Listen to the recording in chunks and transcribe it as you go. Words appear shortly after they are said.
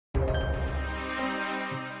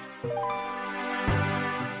My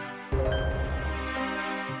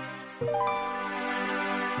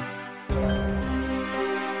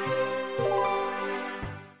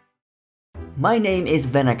name is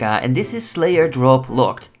Vannaka and this is Slayer Drop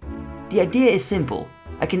Locked. The idea is simple.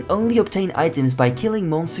 I can only obtain items by killing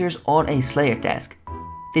monsters on a Slayer task.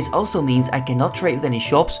 This also means I cannot trade with any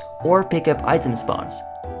shops or pick up item spawns.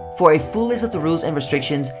 For a full list of the rules and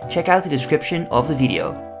restrictions, check out the description of the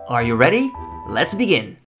video. Are you ready? Let's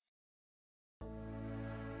begin!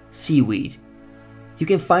 Seaweed. You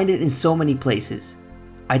can find it in so many places.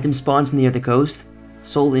 Item spawns near the coast,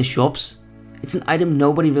 sold in shops. It's an item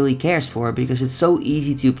nobody really cares for because it's so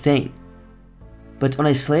easy to obtain. But on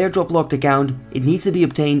a Slayer Drop Locked account, it needs to be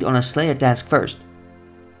obtained on a Slayer task first.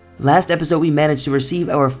 Last episode we managed to receive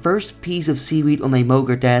our first piece of seaweed on a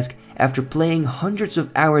Mogre task after playing hundreds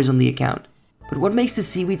of hours on the account. But what makes the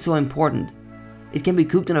seaweed so important? It can be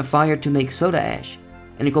cooked on a fire to make soda ash,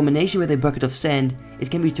 and in combination with a bucket of sand,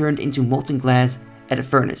 it can be turned into molten glass at a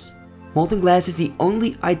furnace. Molten glass is the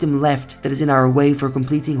only item left that is in our way for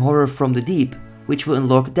completing Horror from the Deep, which will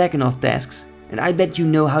unlock Dagannoth tasks. And I bet you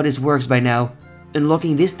know how this works by now.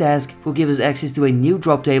 Unlocking this task will give us access to a new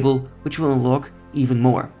drop table, which will unlock even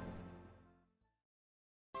more.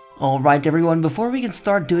 Alright everyone, before we can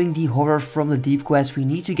start doing the Horror from the Deep quest, we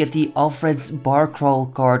need to get the Alfred's Bar Crawl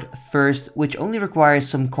card first, which only requires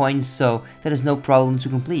some coins, so that is no problem to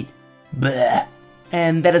complete. Bleh.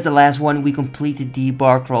 And that is the last one, we completed the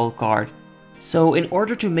Bar Crawl card. So in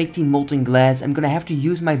order to make the molten glass, I'm gonna have to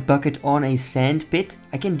use my bucket on a sand pit.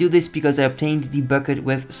 I can do this because I obtained the bucket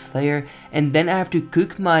with Slayer, and then I have to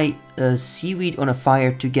cook my seaweed on a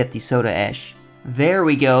fire to get the soda ash. There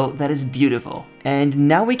we go, that is beautiful. And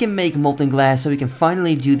now we can make molten glass so we can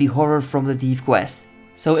finally do the Horror from the Deep quest.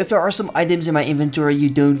 So if there are some items in my inventory you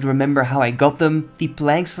don't remember how I got them, the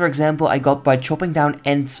planks for example I got by chopping down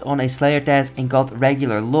ants on a Slayer task and got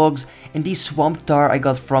regular logs, and the swamp tar I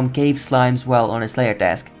got from cave slimes while on a Slayer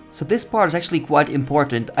task. So this part is actually quite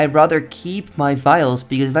important. I'd rather keep my vials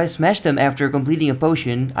because if I smash them after completing a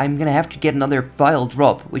potion, I'm gonna have to get another vial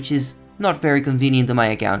drop, which is not very convenient on my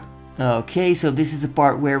account. Okay, so this is the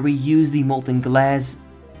part where we use the molten glass.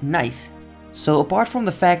 Nice. So apart from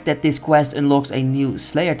the fact that this quest unlocks a new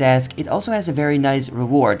Slayer task, it also has a very nice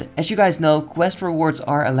reward. As you guys know, quest rewards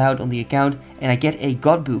are allowed on the account and I get a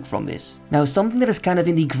god book from this. Now something that is kind of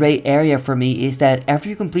in the grey area for me is that after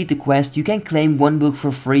you complete the quest you can claim one book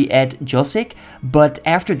for free at Josic, but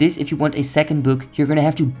after this if you want a second book you're gonna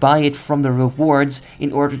have to buy it from the rewards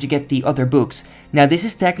in order to get the other books. Now this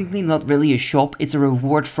is technically not really a shop, it's a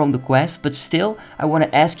reward from the quest, but still I want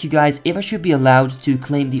to ask you guys if I should be allowed to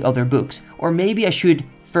claim the other books, or maybe I should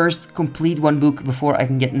first complete one book before I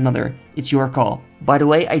can get another. It's your call. By the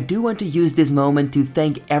way, I do want to use this moment to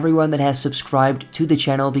thank everyone that has subscribed to the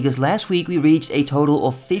channel, because last week we reached a total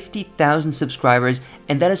of 50,000 subscribers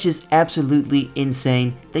and that is just absolutely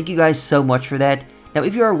insane. Thank you guys so much for that. Now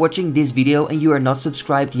if you are watching this video and you are not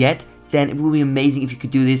subscribed yet, then it would be amazing if you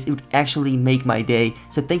could do this. It would actually make my day.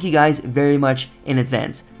 So thank you guys very much in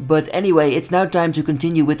advance. But anyway, it's now time to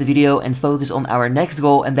continue with the video and focus on our next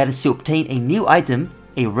goal, and that is to obtain a new item,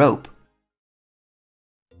 a rope.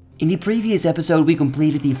 In the previous episode we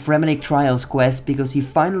completed the Fremennik Trials quest because we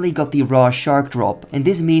finally got the raw shark drop, and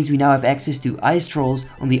this means we now have access to ice trolls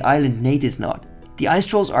on the island Natisnot. The ice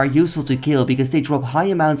trolls are useful to kill because they drop high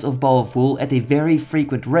amounts of ball of wool at a very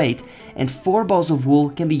frequent rate, and 4 balls of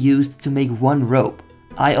wool can be used to make 1 rope.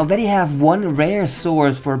 I already have 1 rare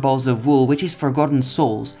source for balls of wool, which is Forgotten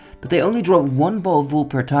Souls, but they only drop 1 ball of wool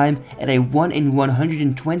per time at a 1 in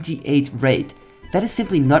 128 rate. That is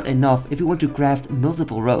simply not enough if you want to craft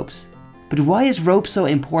multiple ropes. But why is rope so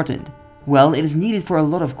important? Well, it is needed for a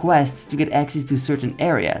lot of quests to get access to certain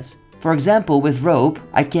areas. For example, with rope,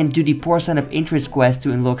 I can do the Poor Sign of Interest quest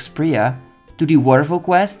to unlock Spria, do the Waterfall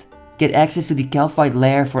quest, get access to the Kelphite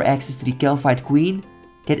Lair for access to the Kelphite Queen,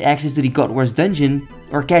 get access to the God Wars dungeon,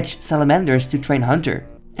 or catch salamanders to train Hunter.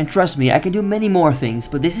 And trust me, I can do many more things,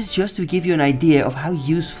 but this is just to give you an idea of how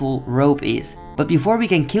useful rope is. But before we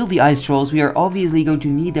can kill the ice trolls, we are obviously going to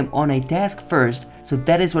need them on a task first, so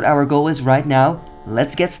that is what our goal is right now.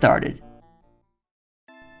 Let's get started.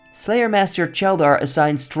 Slayer Master Cheldar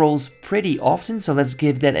assigns trolls pretty often, so let's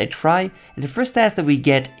give that a try. And the first task that we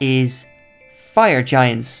get is Fire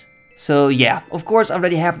Giants. So yeah, of course I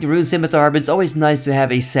already have the Rune Scimitar, but it's always nice to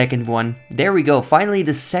have a second one. There we go, finally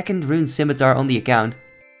the second Rune Scimitar on the account.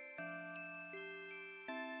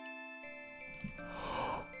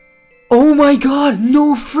 Oh my god,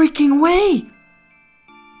 no freaking way!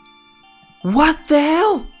 What the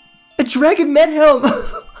hell? A Dragon Med Helm!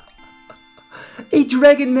 A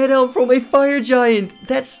dragon medal from a fire giant!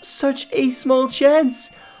 That's such a small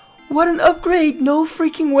chance! What an upgrade! No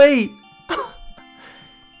freaking way!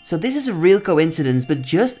 So this is a real coincidence, but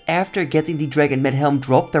just after getting the Dragon Med Helm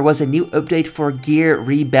drop, there was a new update for gear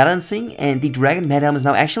rebalancing, and the Dragon Med Helm is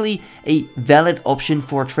now actually a valid option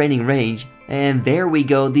for training range. And there we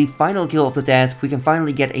go, the final kill of the task. We can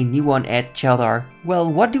finally get a new one at Chaldar.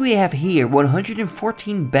 Well, what do we have here?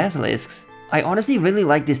 114 basilisks. I honestly really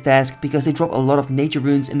like this task because they drop a lot of nature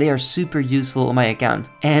runes and they are super useful on my account.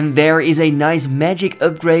 And there is a nice magic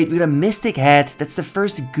upgrade with a mystic hat. That's the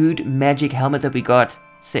first good magic helmet that we got.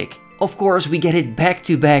 Sick. Of course, we get it back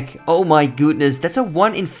to back. Oh my goodness, that's a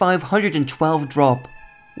 1 in 512 drop.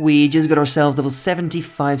 We just got ourselves level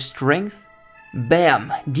 75 strength.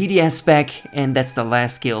 Bam! DDS back, and that's the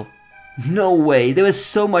last kill. No way, that was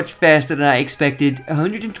so much faster than I expected.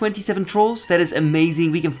 127 trolls, that is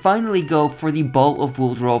amazing. We can finally go for the Ball of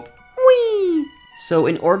Wool drop. Whee! So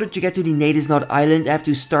in order to get to the Nadisnod Island, I have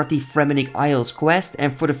to start the Fremenic Isles quest.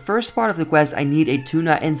 And for the first part of the quest, I need a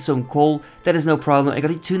tuna and some coal. That is no problem. I got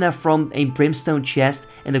the tuna from a brimstone chest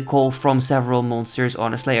and the coal from several monsters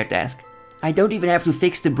on a Slayer task. I don't even have to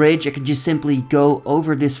fix the bridge, I can just simply go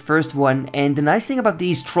over this first one. And the nice thing about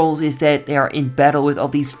these trolls is that they are in battle with all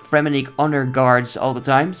these Fremenic honor guards all the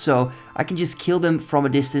time, so I can just kill them from a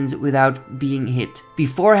distance without being hit.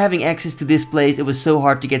 Before having access to this place, it was so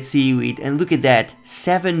hard to get seaweed, and look at that,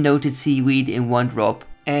 7 noted seaweed in 1 drop.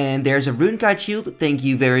 And there's a Runekite shield, thank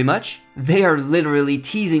you very much. They are literally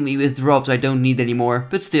teasing me with drops I don't need anymore,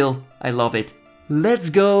 but still, I love it. Let's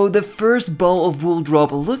go, the first Ball of Wool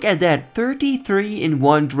drop, look at that, 33 in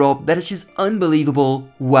 1 drop, that is just unbelievable.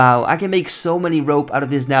 Wow, I can make so many rope out of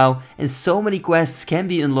this now, and so many quests can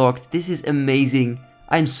be unlocked, this is amazing.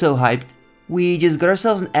 I'm so hyped. We just got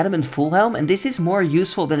ourselves an adamant full helm, and this is more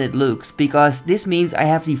useful than it looks, because this means I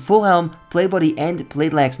have the full helm, plate body and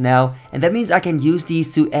plate legs now, and that means I can use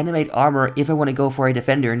these to animate armor if I want to go for a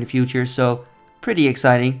defender in the future, so pretty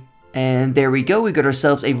exciting. And there we go, we got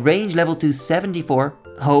ourselves a range level to 74.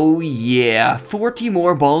 Oh yeah, 40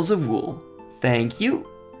 more balls of wool. Thank you.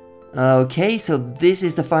 Okay, so this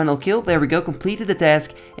is the final kill. There we go, completed the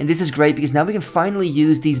task. And this is great because now we can finally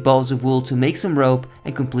use these balls of wool to make some rope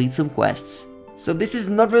and complete some quests. So this is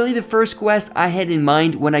not really the first quest I had in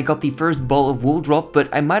mind when I got the first ball of wool drop, but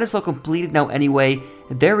I might as well complete it now anyway.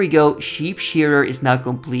 There we go, Sheep Shearer is now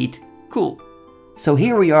complete. Cool. So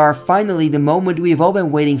here we are, finally the moment we have all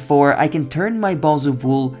been waiting for. I can turn my balls of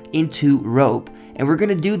wool into rope. And we're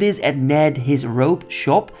gonna do this at Ned, his rope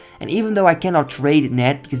shop. And even though I cannot trade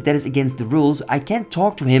Ned, because that is against the rules, I can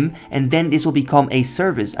talk to him and then this will become a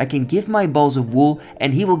service. I can give my balls of wool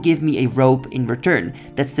and he will give me a rope in return.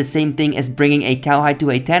 That's the same thing as bringing a cowhide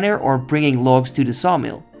to a tanner or bringing logs to the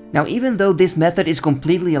sawmill. Now, even though this method is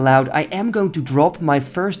completely allowed, I am going to drop my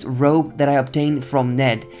first rope that I obtained from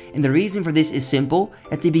Ned. And the reason for this is simple.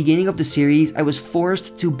 At the beginning of the series, I was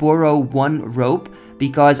forced to borrow 1 rope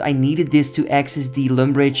because I needed this to access the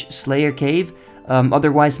Lumbridge Slayer cave.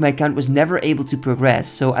 Otherwise, my account was never able to progress.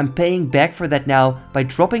 So I'm paying back for that now by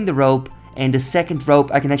dropping the rope, and the second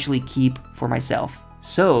rope I can actually keep for myself.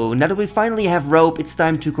 So, now that we finally have rope, it's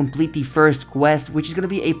time to complete the first quest, which is going to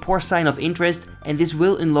be a Porcine of Interest, and this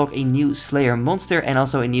will unlock a new Slayer monster and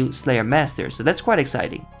also a new Slayer master, so that's quite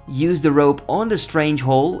exciting. Use the rope on the strange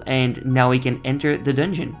hole, and now we can enter the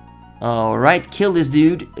dungeon. Alright, kill this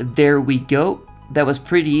dude. There we go. That was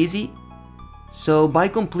pretty easy. So by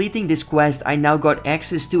completing this quest, I now got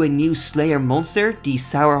access to a new Slayer monster, the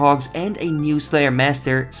Sourhogs, and a new Slayer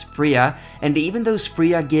master, Spria. And even though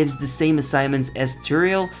Spria gives the same assignments as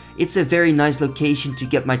Turiel, it's a very nice location to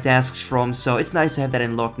get my tasks from, so it's nice to have that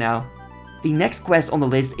unlocked now. The next quest on the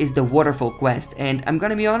list is the Waterfall quest, and I'm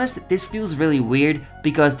gonna be honest, this feels really weird,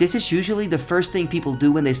 because this is usually the first thing people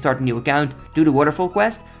do when they start a new account, do the Waterfall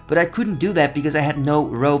quest, but I couldn't do that because I had no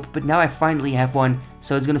rope, but now I finally have one,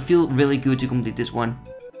 so it's gonna feel really good to complete this one.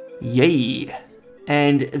 Yay!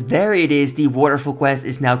 And there it is, the Waterfall quest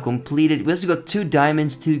is now completed. We also got 2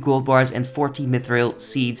 diamonds, 2 gold bars, and 40 mithril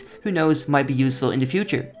seeds. Who knows, might be useful in the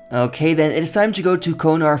future. Okay then, it is time to go to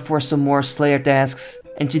Konar for some more Slayer tasks.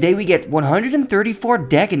 And today we get 134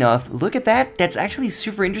 Dagannoth. Look at that, that's actually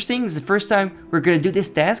super interesting. This is the first time we're gonna do this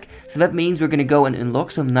task, so that means we're gonna go and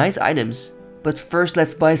unlock some nice items. But first,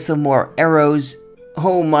 let's buy some more arrows.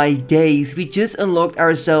 Oh my days, we just unlocked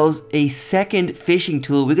ourselves a second fishing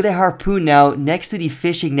tool. We got a harpoon now next to the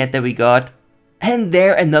fishing net that we got. And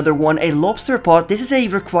there, another one, a lobster pot. This is a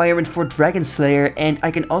requirement for Dragon Slayer, and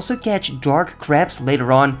I can also catch dark crabs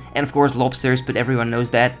later on, and of course lobsters, but everyone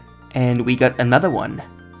knows that. And we got another one,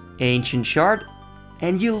 Ancient Shard,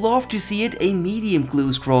 and you love to see it, a medium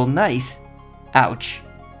clue scroll, nice. Ouch.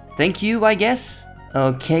 Thank you, I guess?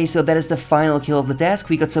 Okay, so that is the final kill of the task.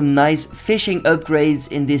 We got some nice fishing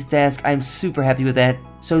upgrades in this task. I'm super happy with that.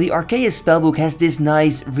 So the Arceus spellbook has this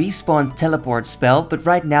nice respawn teleport spell, but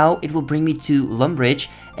right now it will bring me to Lumbridge,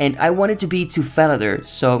 and I want it to be to Falador,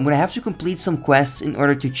 so I'm gonna have to complete some quests in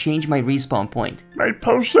order to change my respawn point. My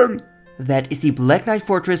potion! That is the Black Knight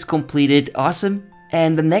Fortress completed, awesome.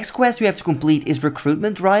 And the next quest we have to complete is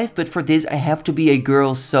Recruitment Drive, but for this I have to be a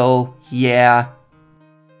girl, so yeah.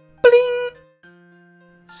 Bling!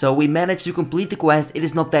 So we managed to complete the quest. It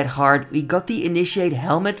is not that hard. We got the Initiate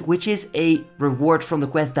Helmet, which is a reward from the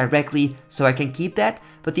quest directly, so I can keep that.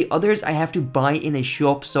 But the others I have to buy in a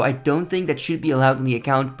shop, so I don't think that should be allowed on the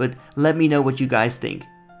account, but let me know what you guys think.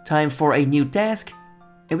 Time for a new task.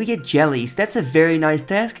 And we get jellies. That's a very nice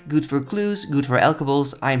task. Good for clues, good for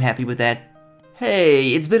alcohols. I'm happy with that.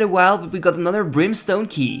 Hey, it's been a while, but we got another Brimstone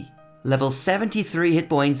Key. Level 73 hit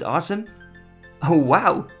points, awesome. Oh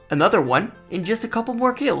wow, another one in just a couple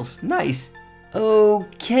more kills, nice.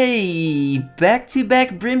 Okay,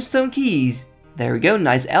 back-to-back Brimstone Keys. There we go,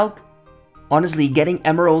 nice elk. Honestly, getting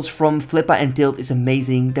emeralds from Flippa and Tilt is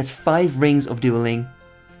amazing. That's 5 rings of dueling.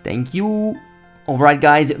 Thank you. Alright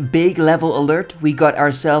guys, big level alert. We got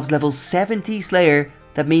ourselves level 70 Slayer.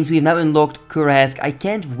 That means we've now unlocked Kurask. I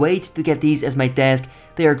can't wait to get these as my task.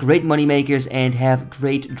 They are great money makers and have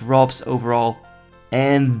great drops overall.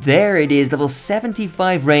 And there it is, level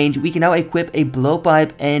 75 range. We can now equip a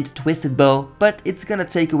blowpipe and twisted bow, but it's gonna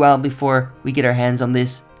take a while before we get our hands on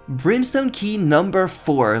this. Brimstone Key number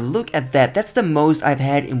 4. Look at that, that's the most I've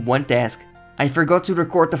had in one task. I forgot to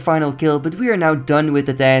record the final kill, but we are now done with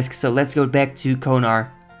the task, so let's go back to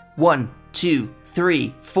Konar. 1, 2,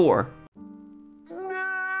 3, 4.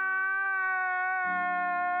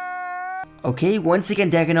 Okay, once again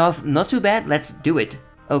Daganov, not too bad, let's do it.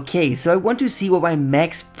 Okay, so I want to see what my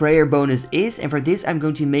max prayer bonus is, and for this I'm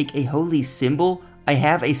going to make a holy symbol. I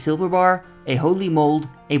have a silver bar, a holy mold,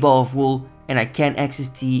 a ball of wool, and I can access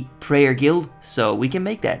the prayer guild, so we can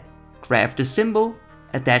make that. Craft the symbol,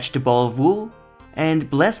 attach the ball of wool, and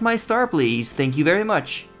bless my star please, thank you very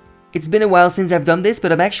much. It's been a while since I've done this,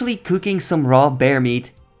 but I'm actually cooking some raw bear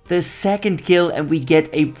meat. The second kill and we get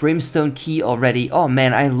a Brimstone Key already. Oh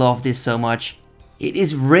man, I love this so much. It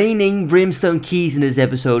is raining Brimstone Keys in this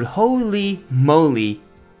episode, holy moly.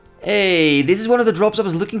 Hey, this is one of the drops I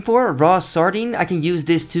was looking for, raw sardine. I can use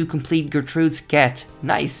this to complete Gertrude's cat,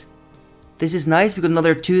 nice. This is nice, we got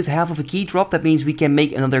another tooth, half of a key drop, that means we can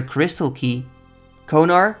make another crystal key.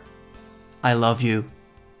 Konar, I love you.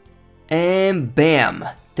 And bam,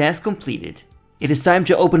 task completed. It is time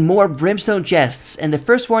to open more Brimstone chests, and the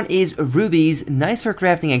first one is rubies, nice for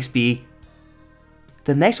crafting XP.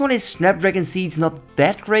 The next one is Snapdragon Seeds, not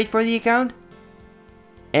that great for the account.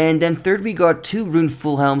 And then third we got 2 rune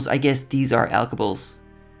full helms, I guess these are alchables.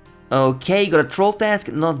 Okay, got a troll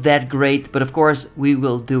task, not that great, but of course we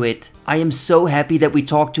will do it. I am so happy that we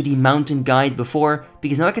talked to the mountain guide before,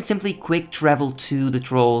 because now I can simply quick travel to the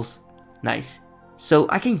trolls. Nice. So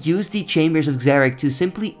I can use the Chambers of Xeric to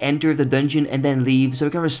simply enter the dungeon and then leave, so I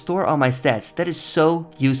can restore all my stats. That is so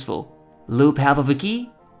useful. Loop half of a key,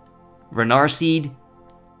 Renar Seed,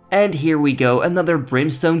 and here we go, another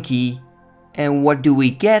Brimstone Key. And what do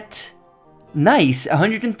we get? Nice,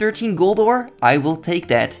 113 gold ore, I will take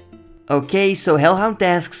that. Okay, so Hellhound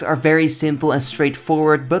tasks are very simple and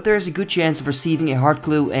straightforward, but there is a good chance of receiving a hard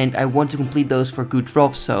clue and I want to complete those for good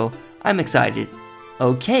drops, so I'm excited.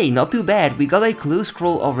 Okay, not too bad, we got a clue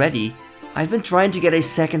scroll already. I've been trying to get a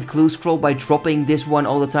second clue scroll by dropping this one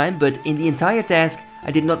all the time, but in the entire task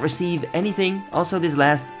I did not receive anything. Also this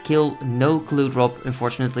last kill, no clue drop,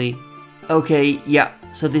 unfortunately. Okay, yeah,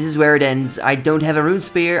 so this is where it ends. I don't have a rune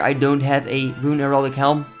spear, I don't have a rune heraldic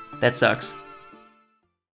helm. That sucks.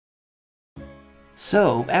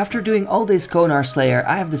 So, after doing all this Konar Slayer,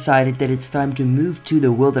 I have decided that it's time to move to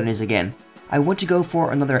the wilderness again. I want to go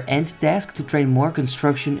for another end task to train more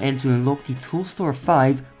construction and to unlock the Tool Store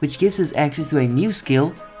 5, which gives us access to a new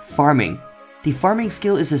skill, farming. The farming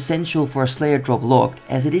skill is essential for a Slayer drop locked,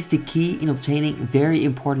 as it is the key in obtaining very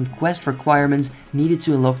important quest requirements needed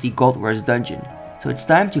to unlock the God Wars dungeon. So it's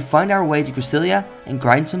time to find our way to Krystilia and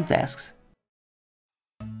grind some tasks.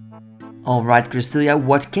 Alright Krystilia,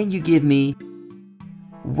 what can you give me?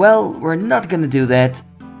 Well, we're not gonna do that.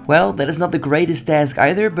 Well, that is not the greatest task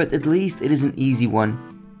either, but at least it is an easy one.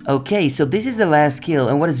 Okay, so this is the last kill,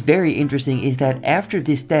 and what is very interesting is that after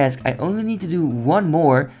this task, I only need to do one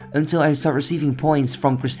more until I start receiving points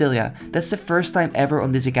from Krystilia. That's the first time ever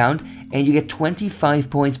on this account, and you get 25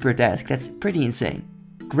 points per task. That's pretty insane.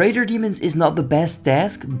 Greater Demons is not the best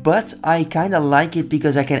task, but I kinda like it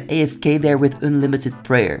because I can AFK there with unlimited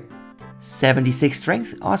prayer. 76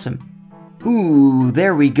 strength, awesome. Ooh,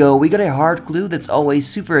 there we go, we got a hard clue. That's always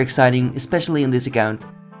super exciting, especially on this account.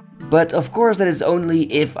 But of course that is only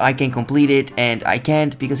if I can complete it, and I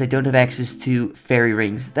can't because I don't have access to fairy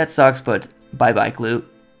rings. That sucks, but bye bye clue.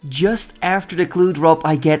 Just after the clue drop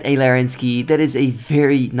I get a Larian's Key. That is a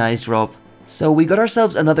very nice drop. So we got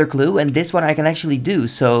ourselves another clue, and this one I can actually do,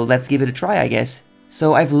 so let's give it a try I guess.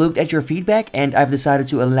 So I've looked at your feedback and I've decided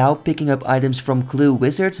to allow picking up items from clue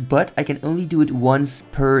wizards, but I can only do it once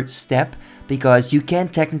per step because you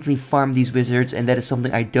can't technically farm these wizards, and that is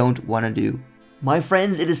something I don't want to do. My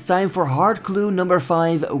friends, it is time for hard clue number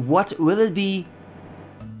 5. What will it be?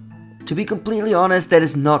 To be completely honest, that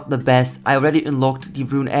is not the best. I already unlocked the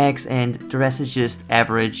rune axe and the rest is just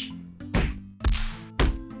average.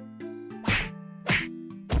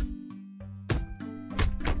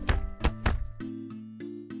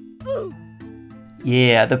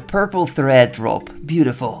 Yeah, the purple thread drop.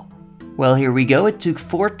 Beautiful. Well, here we go. It took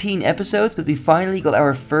 14 episodes, but we finally got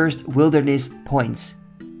our first wilderness points.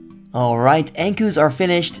 Alright, Ankus are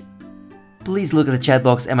finished. Please look at the chat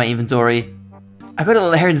box and my inventory. I got a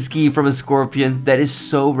Larian's Key from a Scorpion. That is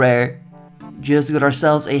so rare. Just got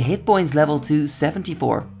ourselves a hit points level to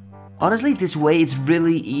 74. Honestly, this way it's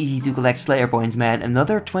really easy to collect Slayer points, man.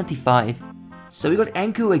 Another 25. So we got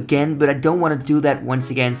Anku again, but I don't want to do that once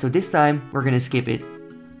again, so this time we're gonna skip it.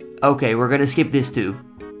 Okay, we're gonna skip this too.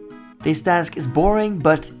 This task is boring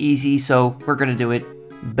but easy, so we're gonna do it.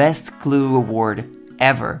 Best clue award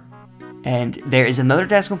ever. And there is another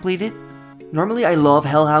task completed. Normally I love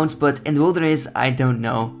Hellhounds, but in the wilderness I don't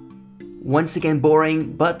know. Once again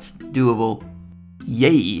boring, but doable.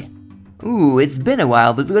 Yay! Ooh, it's been a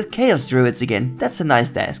while, but we got Chaos Druids again. That's a nice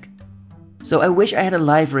task. So I wish I had a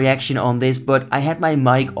live reaction on this, but I had my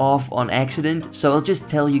mic off on accident, so I'll just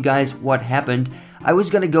tell you guys what happened. I was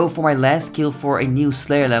gonna go for my last kill for a new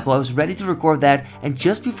Slayer level. I was ready to record that, and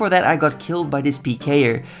just before that I got killed by this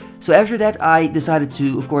PKer. So after that I decided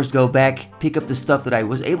to, of course, go back, pick up the stuff that I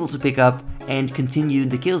was able to pick up, and continue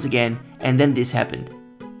the kills again, and then this happened.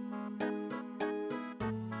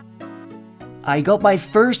 I got my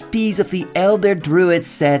first piece of the Elder Druid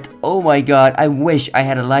set. Oh my god, I wish I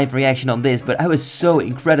had a live reaction on this, but I was so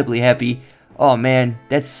incredibly happy. Oh man,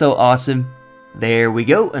 that's so awesome. There we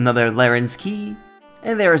go, another Larian's Key.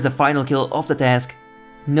 And there is the final kill of the task.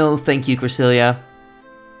 No thank you, Cresselia.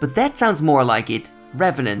 But that sounds more like it.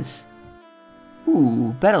 Revenants.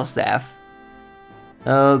 Ooh, Battle Staff.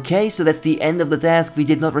 Okay, so that's the end of the task. We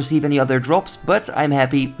did not receive any other drops, but I'm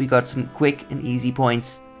happy we got some quick and easy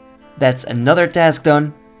points. That's another task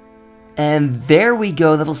done. And there we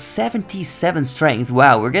go, level 77 strength.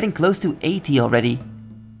 Wow, we're getting close to 80 already.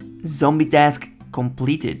 Zombie task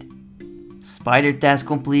completed. Spider task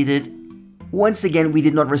completed. Once again, we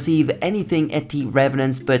did not receive anything at the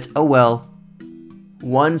Revenants, but oh well.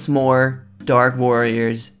 Once more, Dark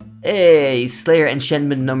Warriors. Hey, Slayer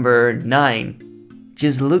enchantment number 9.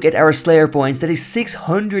 Just look at our Slayer points, that is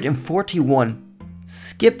 641.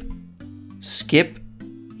 Skip. Skip.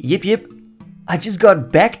 Yip yip. I just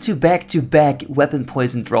got back to back weapon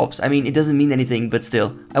poison drops. I mean, it doesn't mean anything, but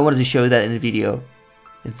still, I wanted to show that in the video.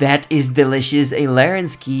 That is delicious, a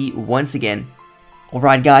Larian's Key once again.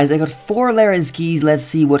 Alright guys, I got 4 Larian's Keys, let's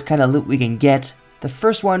see what kind of loot we can get. The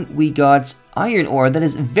first one, we got iron ore, that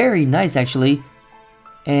is very nice actually.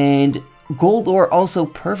 And gold ore, also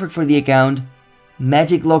perfect for the account.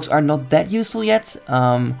 Magic locks are not that useful yet.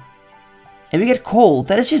 And we get coal,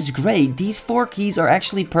 that is just great. These 4 keys are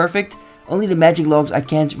actually perfect. Only the magic logs I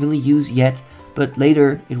can't really use yet, but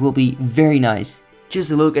later it will be very nice.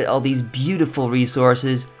 Just look at all these beautiful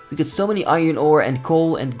resources. We got so many iron ore and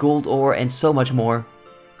coal and gold ore and so much more.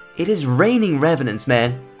 It is raining revenants,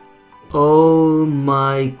 man. Oh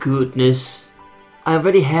my goodness. I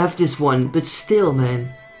already have this one, but still,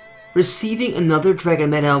 man. Receiving another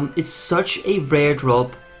Dragon Medhelm, it's such a rare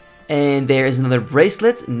drop. And there is another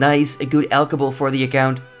bracelet, nice, a good alchable for the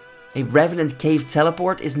account. A Revenant Cave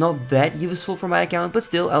teleport is not that useful for my account, but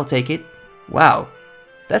still, I'll take it. Wow.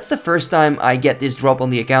 That's the first time I get this drop on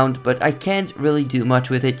the account, but I can't really do much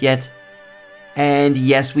with it yet. And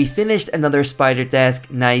yes, we finished another spider task,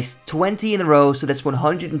 nice, 20 in a row, so that's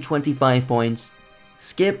 125 points.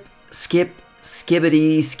 Skip, skip,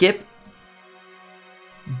 skibbity, skip.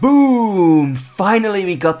 Boom! Finally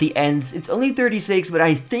we got the ends. It's only 36, but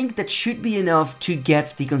I think that should be enough to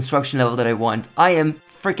get the construction level that I want. I am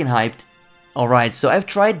freaking hyped. Alright, so I've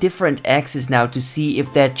tried different axes now to see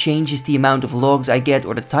if that changes the amount of logs I get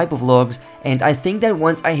or the type of logs, and I think that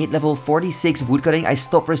once I hit level 46 woodcutting I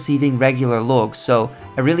stop receiving regular logs, so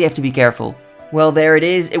I really have to be careful. Well, there it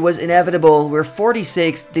is. It was inevitable. We're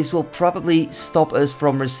 46. This will probably stop us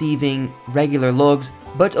from receiving regular logs,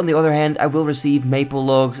 but on the other hand, I will receive maple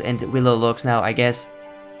logs and willow logs now, I guess.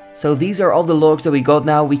 So these are all the logs that we got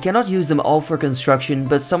now. We cannot use them all for construction,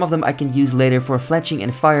 but some of them I can use later for fletching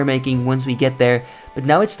and fire making once we get there. But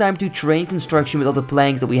now it's time to train construction with all the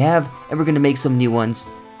planks that we have, and we're gonna make some new ones.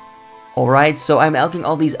 Alright, so I'm alching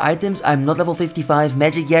all these items. I'm not level 55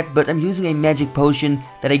 magic yet, but I'm using a magic potion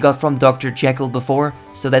that I got from Dr. Jekyll before,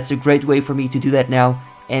 so that's a great way for me to do that now.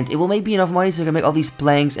 And it will make me enough money so I can make all these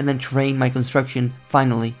planks and then train my construction,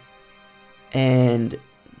 finally. And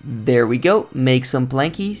there we go, make some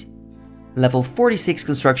plankies. Level 46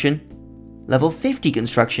 construction, level 50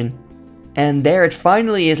 construction. And there it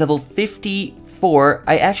finally is, level 54.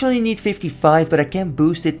 I actually need 55, but I can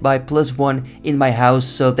boost it by +1 in my house,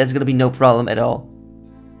 so that's gonna be no problem at all.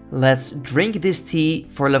 Let's drink this tea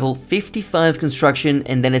for level 55 construction,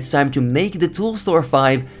 and then it's time to make the tool store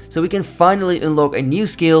 5, so we can finally unlock a new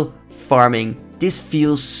skill, farming. This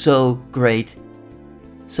feels so great.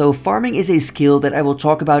 So farming is a skill that I will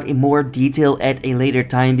talk about in more detail at a later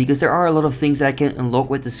time, because there are a lot of things that I can unlock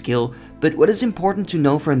with the skill. But what is important to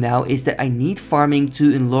know for now is that I need farming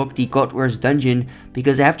to unlock the Godwar's dungeon,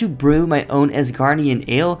 because I have to brew my own Asgardian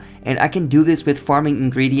ale, and I can do this with farming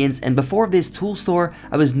ingredients. And before this tool store,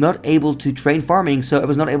 I was not able to train farming, so I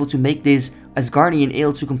was not able to make this Asgardian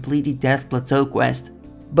ale to complete the Death Plateau quest.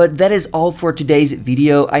 But that is all for today's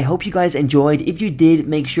video. I hope you guys enjoyed. If you did,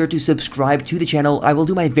 make sure to subscribe to the channel. I will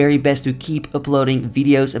do my very best to keep uploading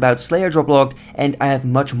videos about Slayer Droplog, and I have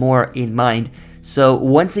much more in mind. So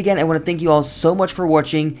once again, I want to thank you all so much for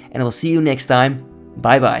watching, and I will see you next time.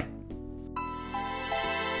 Bye bye.